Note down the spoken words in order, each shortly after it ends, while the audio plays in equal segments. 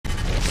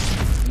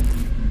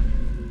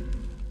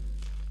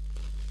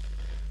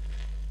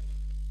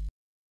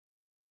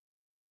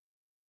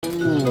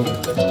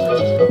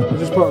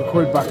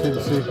quid back in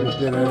to see if it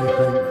did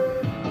anything.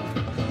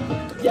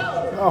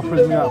 It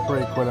offers me that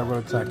 3 quid, I'm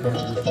going to take it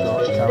and just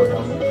carry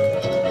on.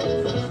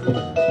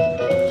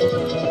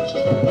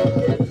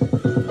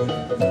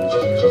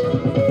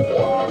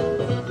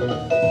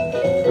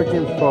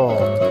 Freaking 4.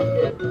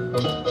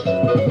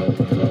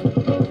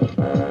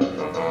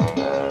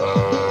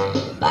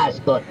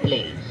 Passport,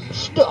 please.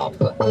 Stop.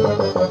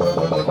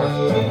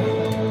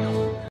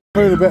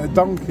 Put a bit of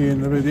donkey in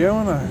the video,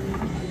 haven't I?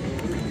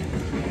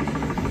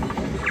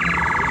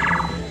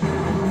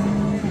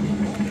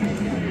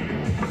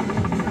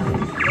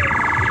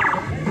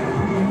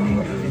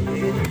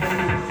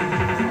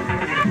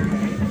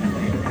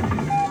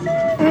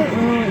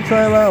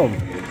 Trail home.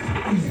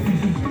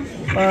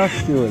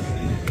 Steward.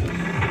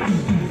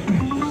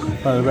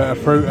 Had a bit of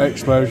fruit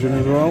explosion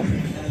as well.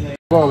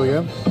 Ball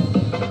again.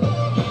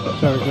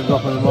 So we can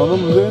drop any more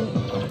numbers in.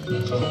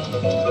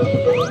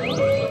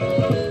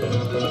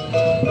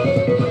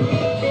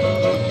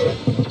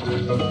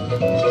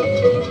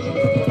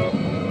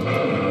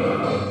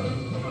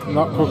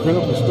 Not cooking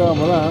up a storm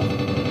with that.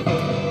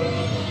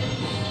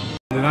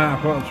 Tonight I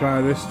thought I'd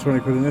try this, 20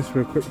 quid in this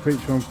for a quick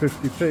feature on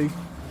 50p.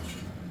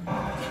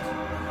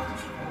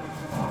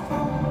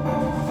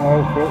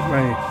 Oh, fuck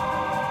me.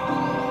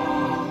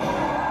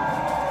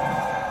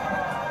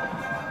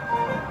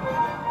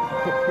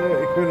 Put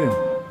 30 quid in.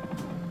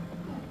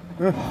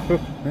 Oh,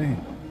 fuck me.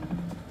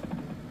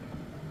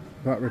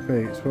 That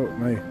repeats, fuck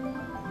me.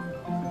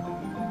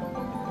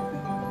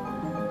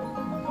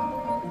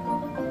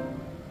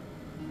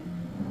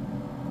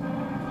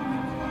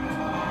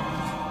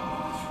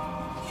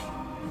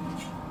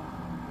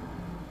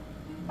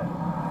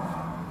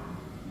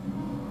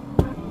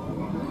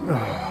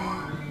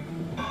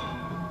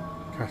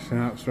 Cashing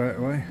out straight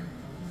away.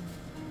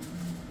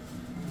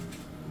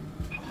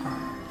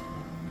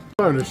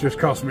 Bonus just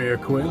cost me a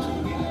quid.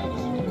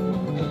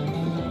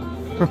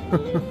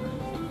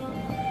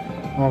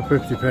 On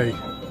 50p.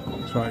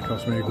 That's right, it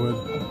cost me a quid.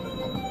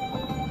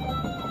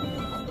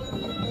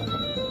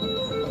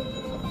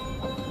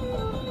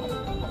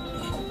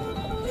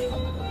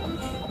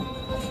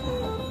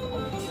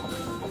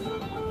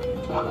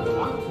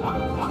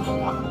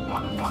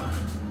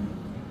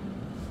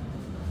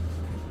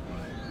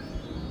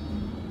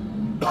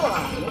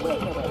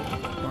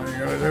 What are you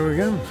going to do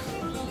again?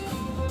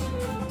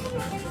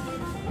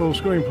 Full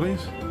screen,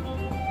 please.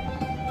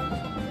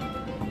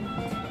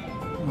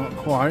 Not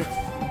quite.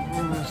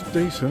 That's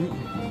decent.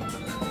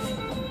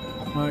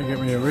 Might get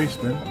me a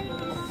respin.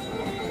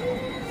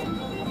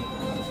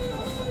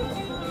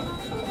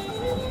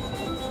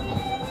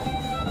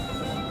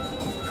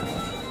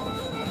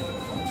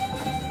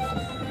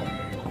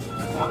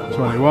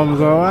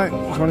 $21's alright.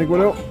 20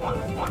 quid up.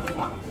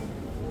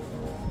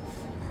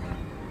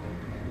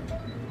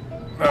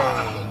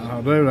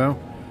 That'll do now.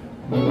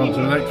 Move on to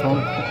the next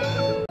one.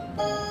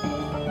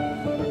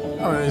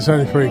 Oh, it's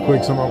only 3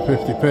 quid, so I'm on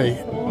 50p.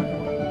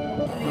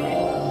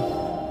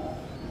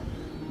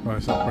 Well,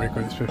 it's not 3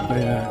 quid, it's 15,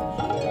 isn't it?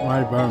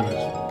 My bonus.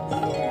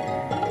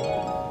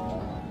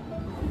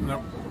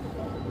 Nope.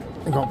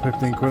 I got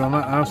 15 quid on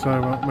that now, so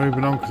I'm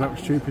moving on because that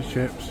was cheap as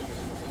chips.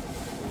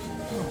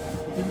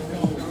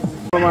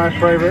 One of my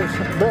favourites, a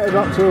bit of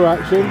Doctor Who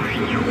action.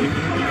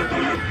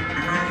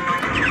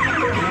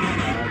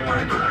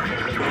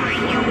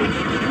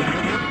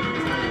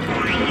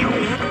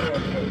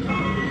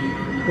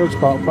 Good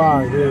spot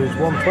 5 is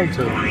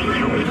 120.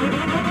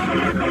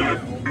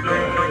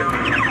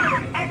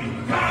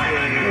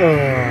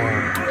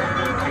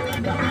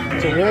 It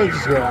took me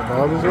ages to get that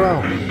board as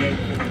well.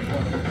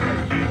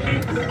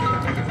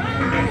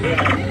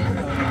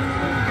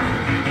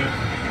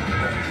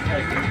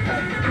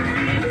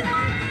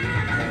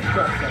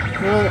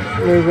 Right,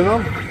 moving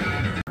on.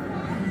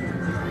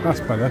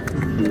 That's better.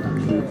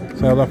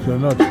 Sailed off to a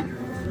nudge.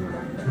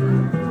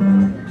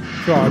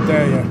 So I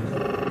dare you.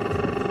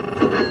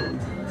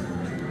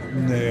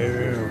 No.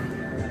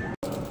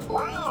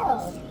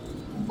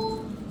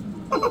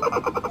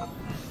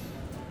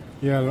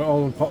 Yeah,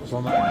 all the pots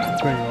on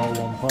that thing are all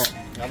one pot.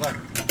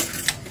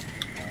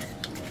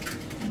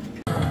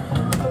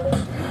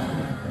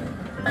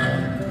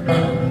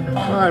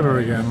 Fiver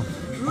again.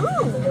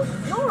 Ooh,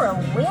 you're a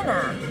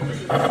winner.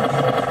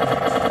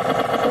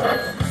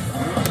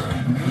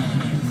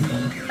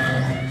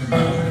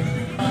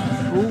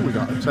 Ooh, we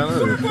got a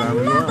tenner this time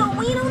as well. Another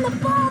win on the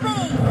barbie.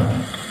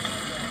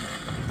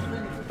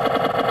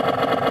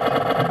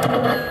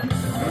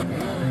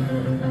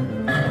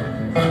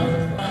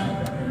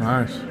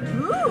 Nice.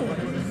 Ooh,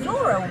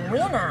 you're a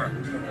winner.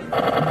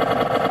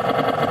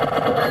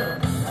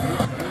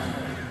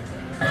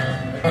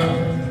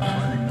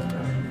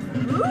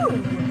 Ooh,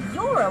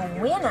 you're a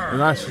winner.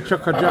 Nice to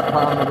chuck a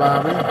jackpot on the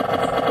barbie.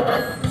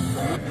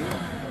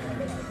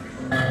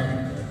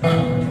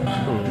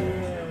 Ooh.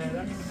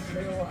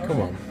 Come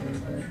on.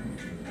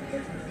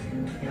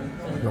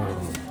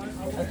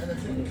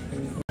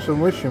 Some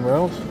wishing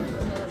wells.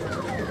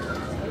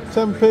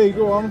 10p,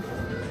 go on.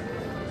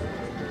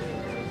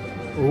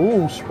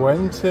 Ooh,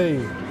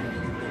 20.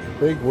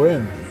 Big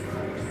win.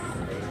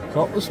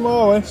 Not the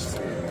smallest.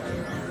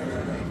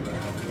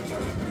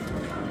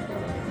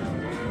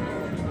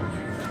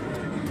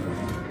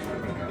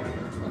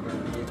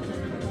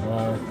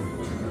 Wow.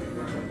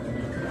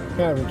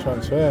 Can't even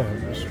transfer.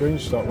 The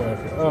screen's stopped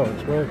working. Oh,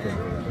 it's working.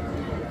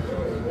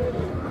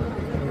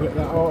 Can you get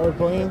that auto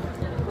playing?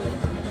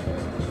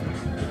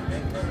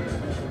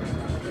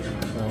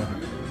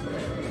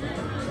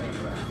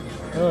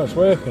 Oh, it's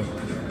working.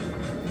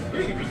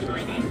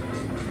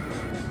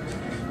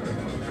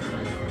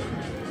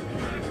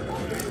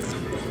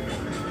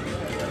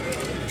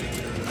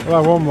 We'll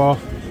have one more.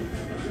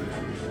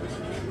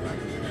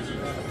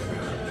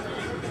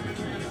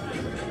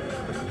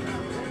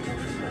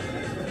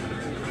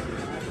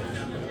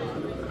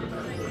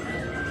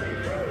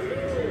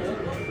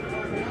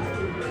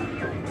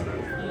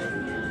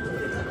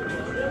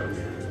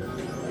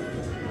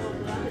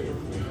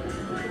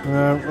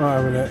 No,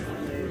 not having it.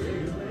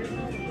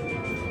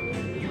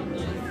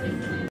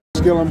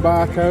 Skill and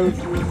barcode.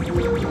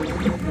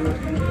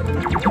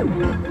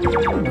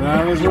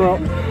 Bananas are up.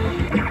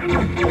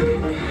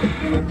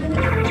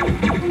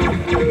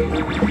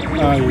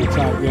 Oh, you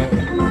tight, yeah.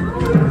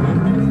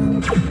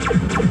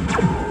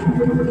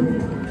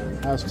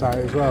 That's tight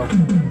as well.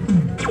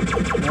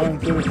 1,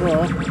 2,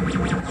 4.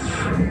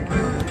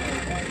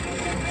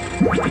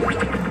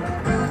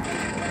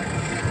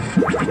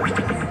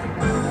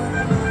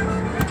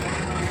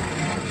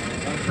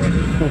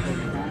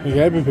 You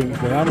gave me things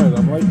for hammered,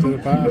 I'm late to the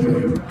party.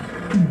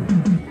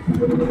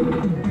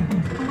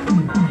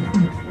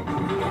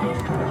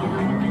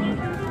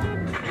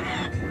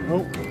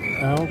 Oh,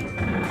 ow.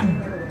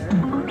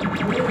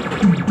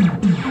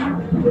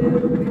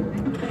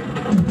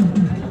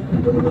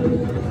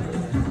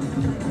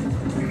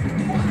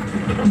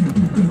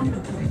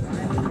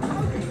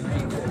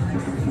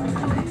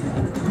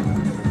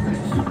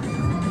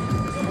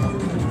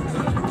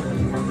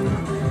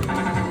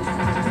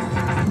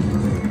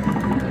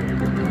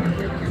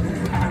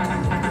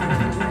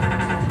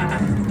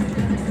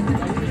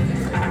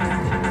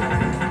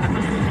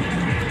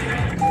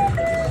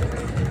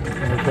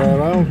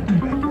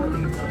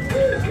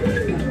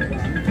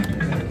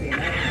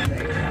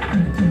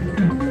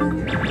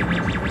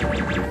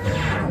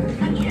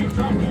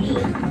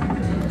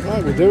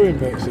 We're doing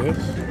bits, yes.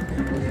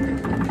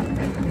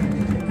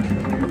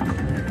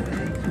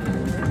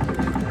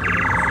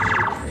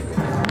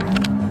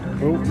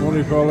 Oh,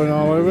 money falling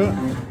all over it.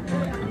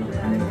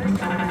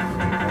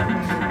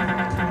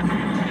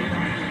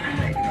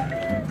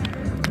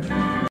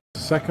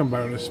 Second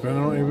bonus spin, I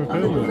don't even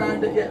feel it.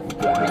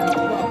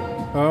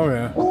 Oh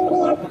yeah.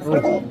 Oh,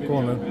 go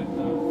on then.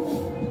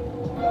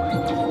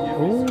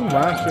 Oh,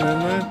 bashing in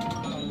there.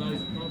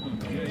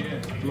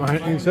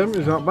 1970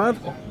 is not bad.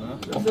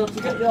 So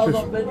to get yours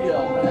on video,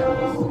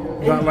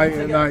 that late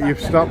at night you've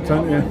stopped,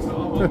 haven't you?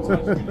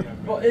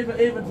 But even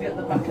to get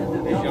the back end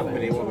of the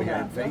Company will be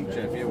getting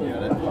feature if you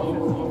get it.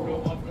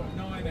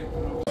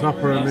 It's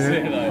offering me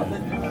it.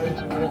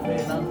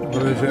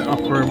 But is it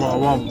offering what I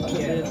want?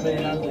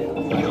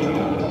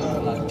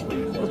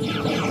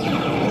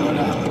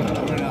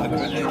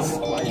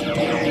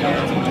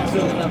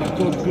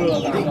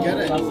 Didn't get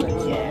it.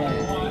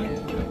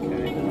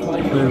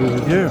 There was a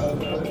view.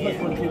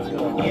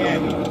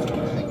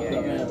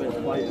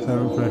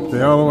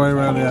 750 all the way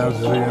around the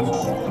houses again.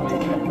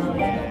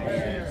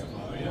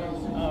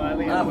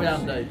 Aren't we,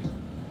 Andy?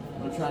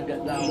 We'll try and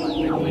get down like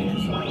midweek or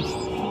something.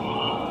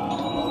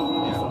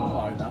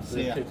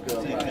 See ya. See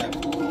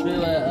you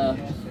later.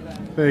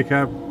 See you,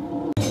 Cab.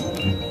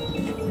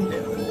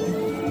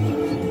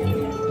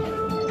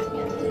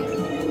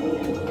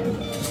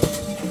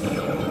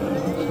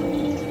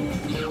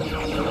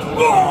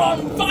 Go on!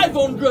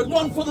 500!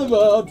 One for the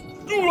road!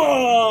 Go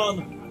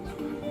on!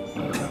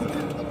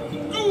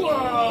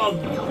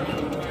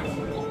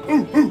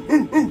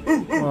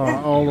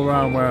 Oh, all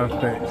around where I've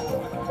picked.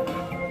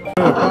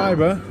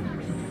 Fibre.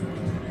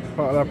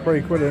 Part of that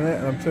 £3 in it,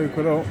 and I'm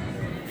 £2 up.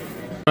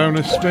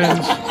 Bonus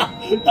spins.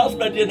 That's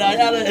made you night,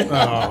 hasn't it?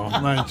 Oh,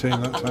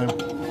 19 that time.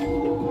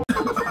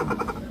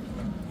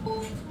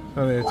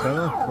 Only a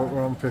tenner, but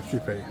we're on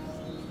 50p.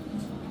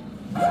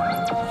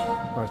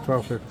 Oh, it's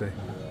 12.50.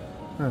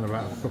 And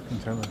about a fucking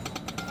tenner.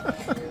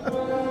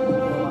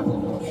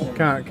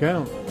 Can't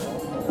count.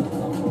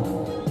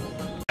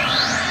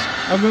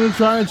 I'm going to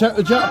try and check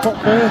the jackpot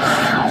first.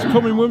 It's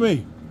coming with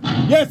me.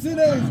 Yes, it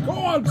is. Go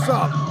on,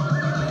 son.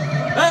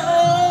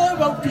 Oh,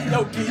 Hokey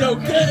Cokey,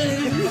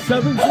 okay.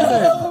 7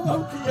 Oh,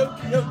 Hokey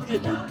Cokey, okay.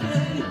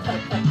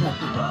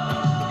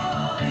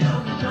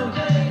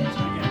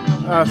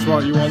 That's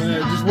what you want, isn't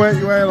it? Just wait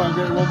your way along,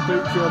 get 1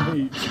 feature on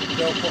each.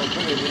 Don't put a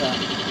penny in there.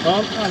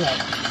 I know.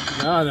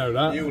 Yeah, I know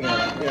that. You know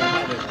that.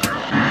 Yeah,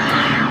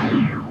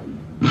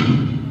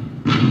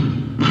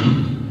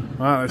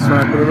 Right, let's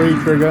try and put a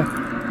re-trigger.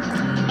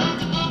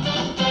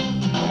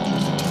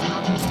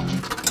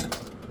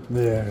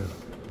 Yeah.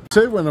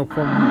 2 went up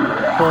on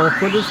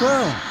 £4 as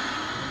well.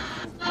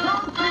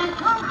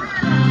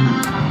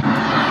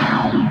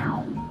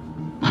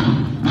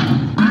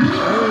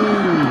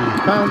 Ooh,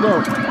 £1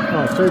 up.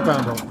 Oh,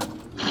 £2 up.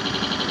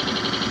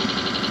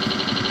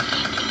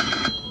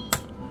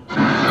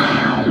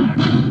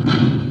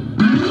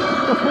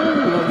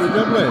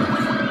 Lovely.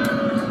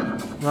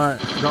 Right,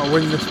 got to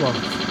win this one.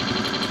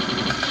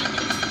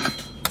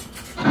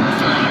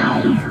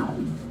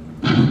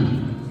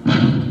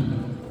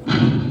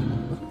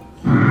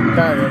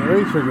 Can't get the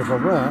re-trigger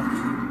from that.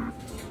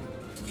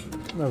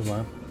 Never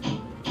mind.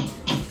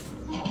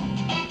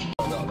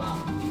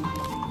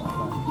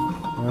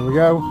 There we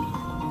go.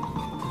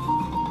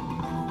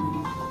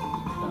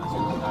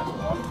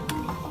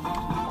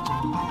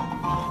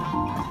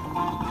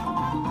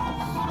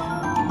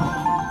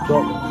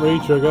 Drop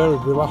re-trigger,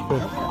 we'd be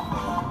laughing.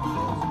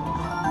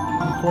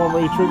 Come on,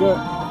 re-trigger.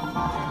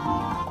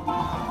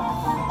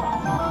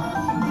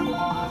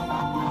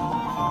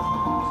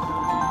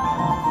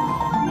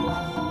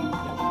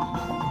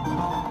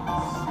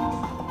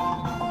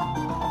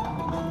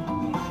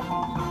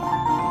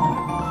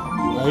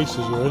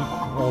 Aces are in,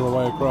 all the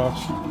way across.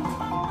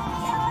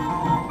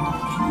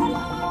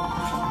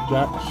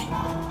 Jacks.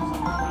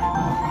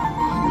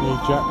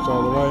 Need jacks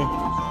all the way.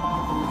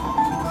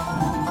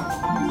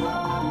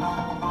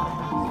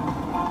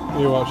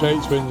 You watch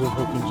 8 spins of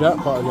fucking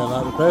jackpot again,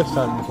 like the first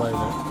time you played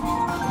it.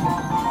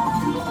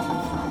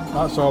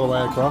 That's all the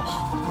way across.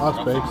 That's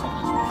big.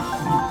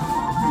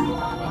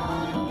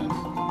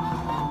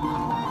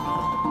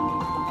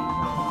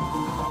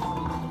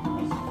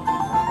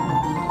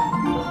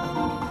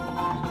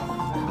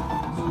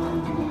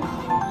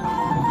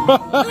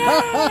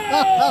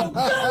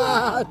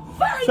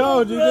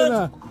 Told you, didn't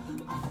I?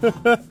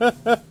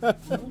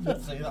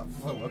 See that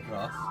flow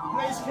across.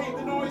 Please keep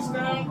the noise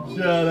down.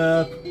 Shut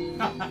up.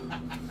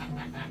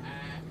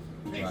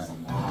 Right.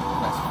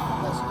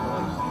 Let's go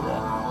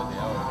now. Bloody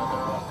hell,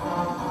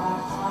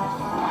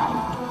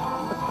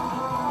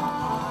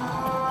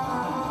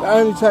 It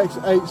only takes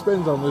 8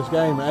 spins on this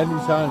game at any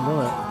time,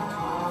 doesn't it?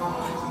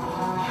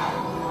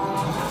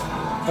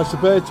 That's the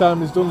third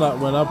time he's done that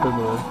when I've been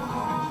with him.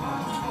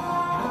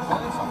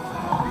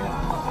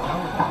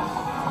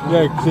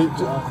 Yeah, because it...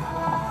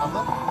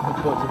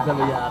 But you've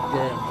never get out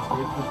games,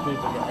 just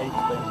people get 8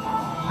 spins.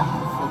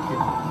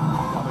 Fucking,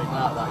 I mean,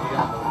 like that, you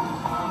get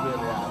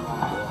really out.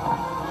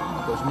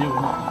 But it's new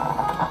enough.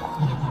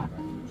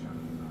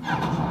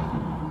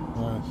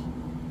 Nice.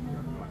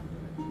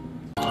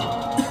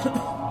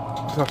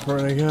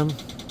 Suffering again.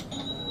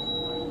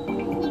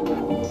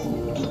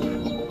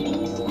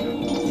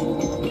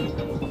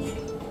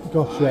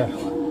 Gosh, yeah.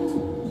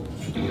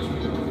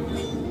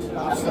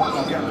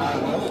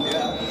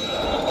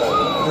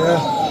 Yeah.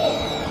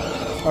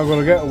 I'm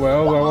gonna get a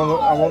world.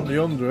 I want the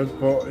 100,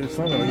 but it's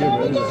not gonna give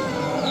it, is it?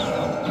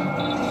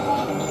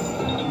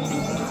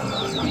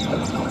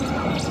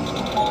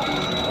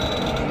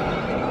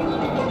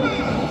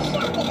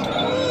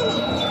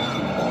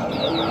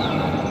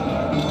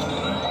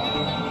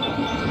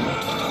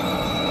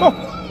 Oh,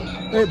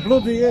 it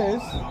bloody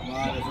is.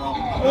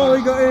 Oh,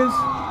 he got his.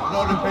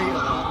 Not repeating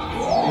that.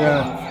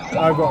 Yeah,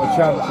 I've got a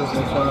chance at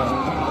this one.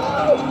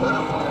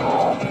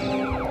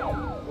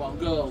 What,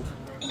 gold?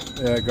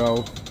 Yeah,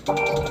 gold.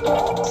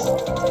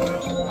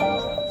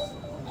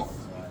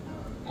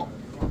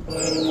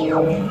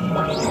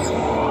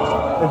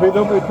 If it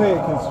don't repeat,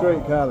 it can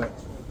straight, can't it?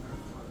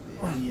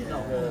 Yeah.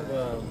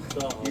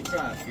 You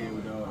try a few,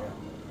 don't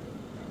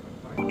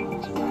you?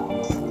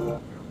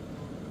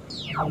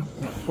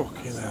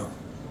 Fucking hell.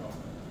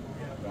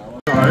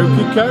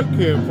 Hokey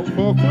Cokey and put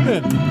 4 quid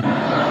in.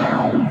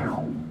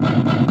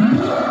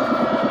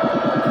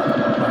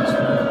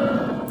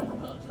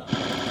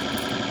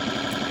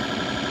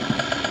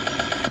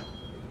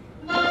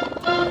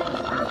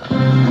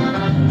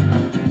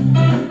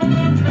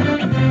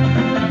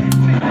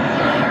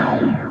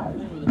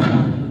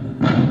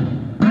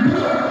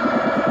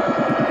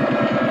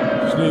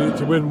 Just need it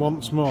to win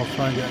once more,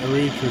 try and get a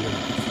re-trigger.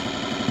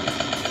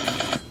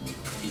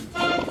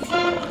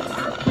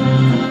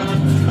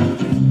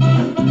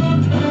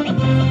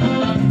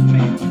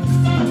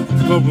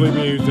 Lovely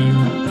music.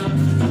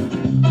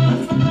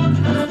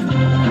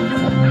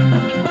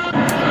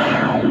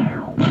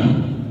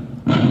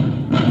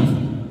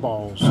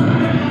 Balls.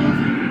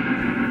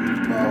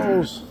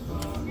 Balls.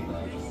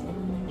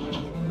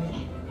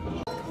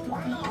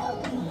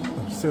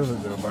 I'm still not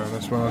doing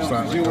bonus when I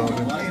start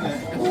recording.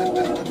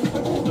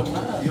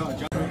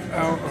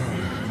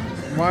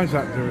 Why is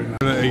that doing that?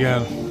 Do it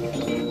again.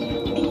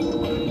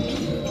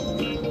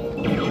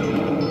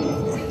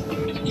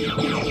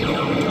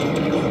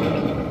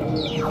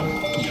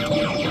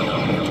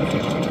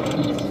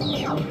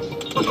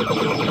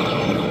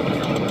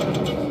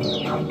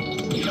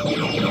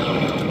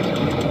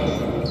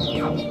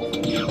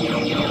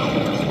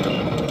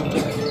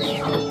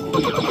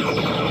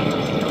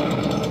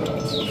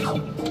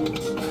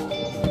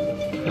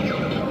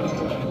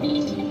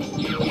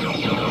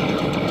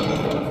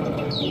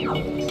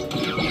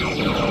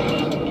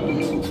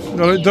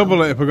 Well, it'd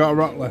double it if I got a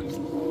rock left. It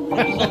was on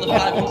the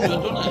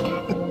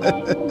 500, wasn't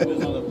it? It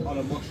was on a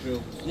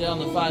mushroom. Yeah, on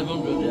the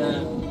 500,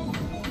 yeah.